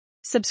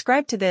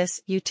Subscribe to this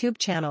YouTube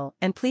channel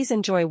and please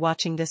enjoy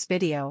watching this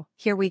video.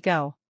 Here we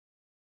go.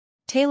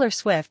 Taylor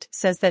Swift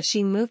says that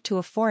she moved to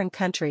a foreign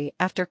country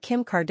after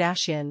Kim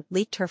Kardashian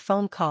leaked her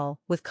phone call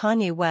with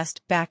Kanye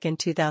West back in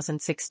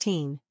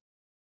 2016.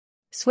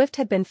 Swift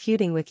had been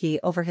feuding with Ye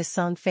over his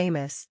song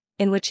Famous,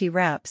 in which he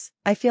raps,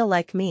 "I feel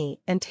like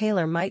me and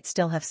Taylor might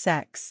still have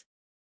sex."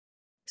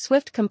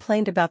 Swift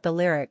complained about the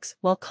lyrics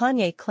while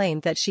Kanye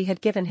claimed that she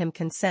had given him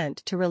consent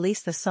to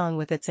release the song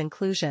with its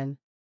inclusion.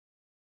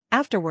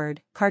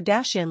 Afterward,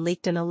 Kardashian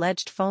leaked an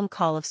alleged phone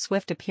call of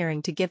Swift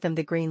appearing to give them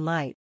the green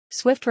light.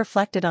 Swift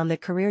reflected on the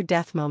career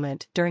death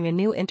moment during a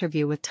new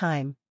interview with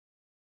Time.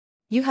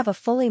 "You have a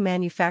fully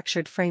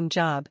manufactured frame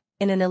job,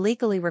 in an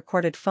illegally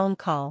recorded phone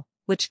call,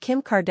 which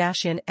Kim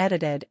Kardashian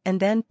edited and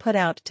then put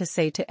out to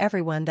say to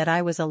everyone that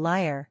I was a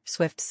liar,"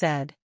 Swift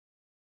said.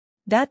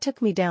 "That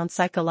took me down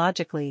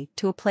psychologically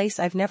to a place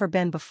I've never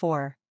been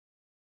before.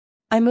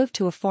 I moved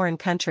to a foreign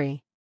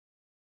country.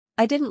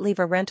 I didn't leave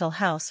a rental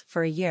house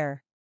for a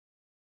year.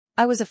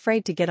 I was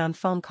afraid to get on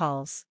phone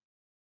calls.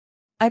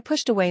 I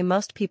pushed away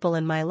most people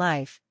in my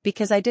life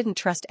because I didn't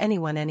trust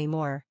anyone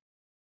anymore.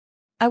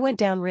 I went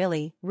down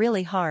really,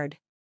 really hard."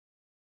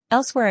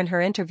 Elsewhere in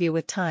her interview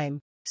with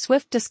Time,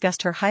 Swift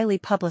discussed her highly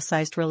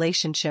publicized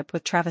relationship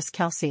with Travis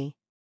Kelce.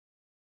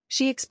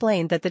 She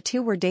explained that the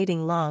two were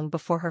dating long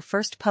before her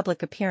first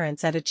public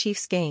appearance at a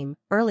Chiefs game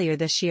earlier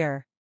this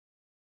year.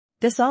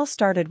 "This all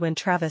started when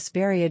Travis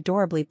very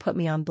adorably put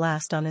me on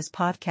blast on his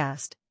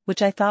podcast,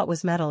 which I thought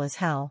was metal as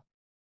hell.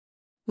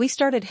 We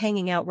started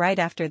hanging out right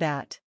after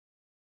that.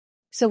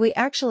 So we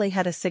actually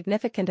had a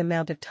significant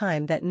amount of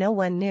time that no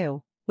one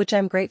knew, which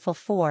I'm grateful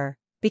for,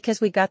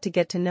 because we got to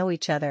get to know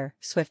each other,"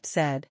 Swift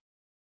said.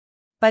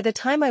 "By the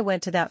time I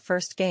went to that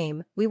first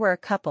game, we were a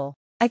couple.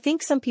 I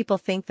think some people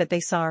think that they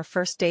saw our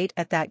first date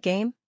at that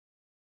game.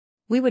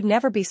 We would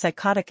never be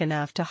psychotic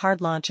enough to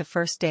hard launch a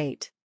first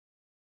date."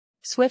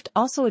 Swift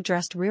also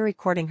addressed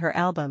re-recording her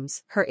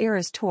albums, her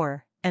Eras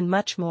tour, and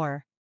much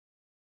more.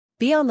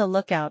 Be on the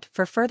lookout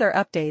for further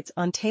updates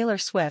on Taylor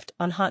Swift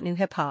on Hot New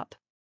Hip Hop.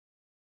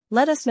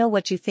 Let us know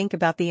what you think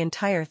about the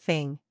entire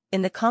thing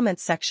in the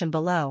comments section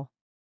below.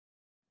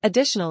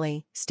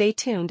 Additionally, stay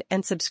tuned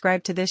and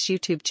subscribe to this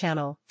YouTube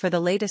channel for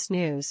the latest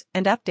news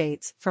and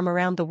updates from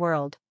around the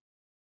world.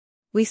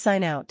 We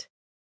sign out.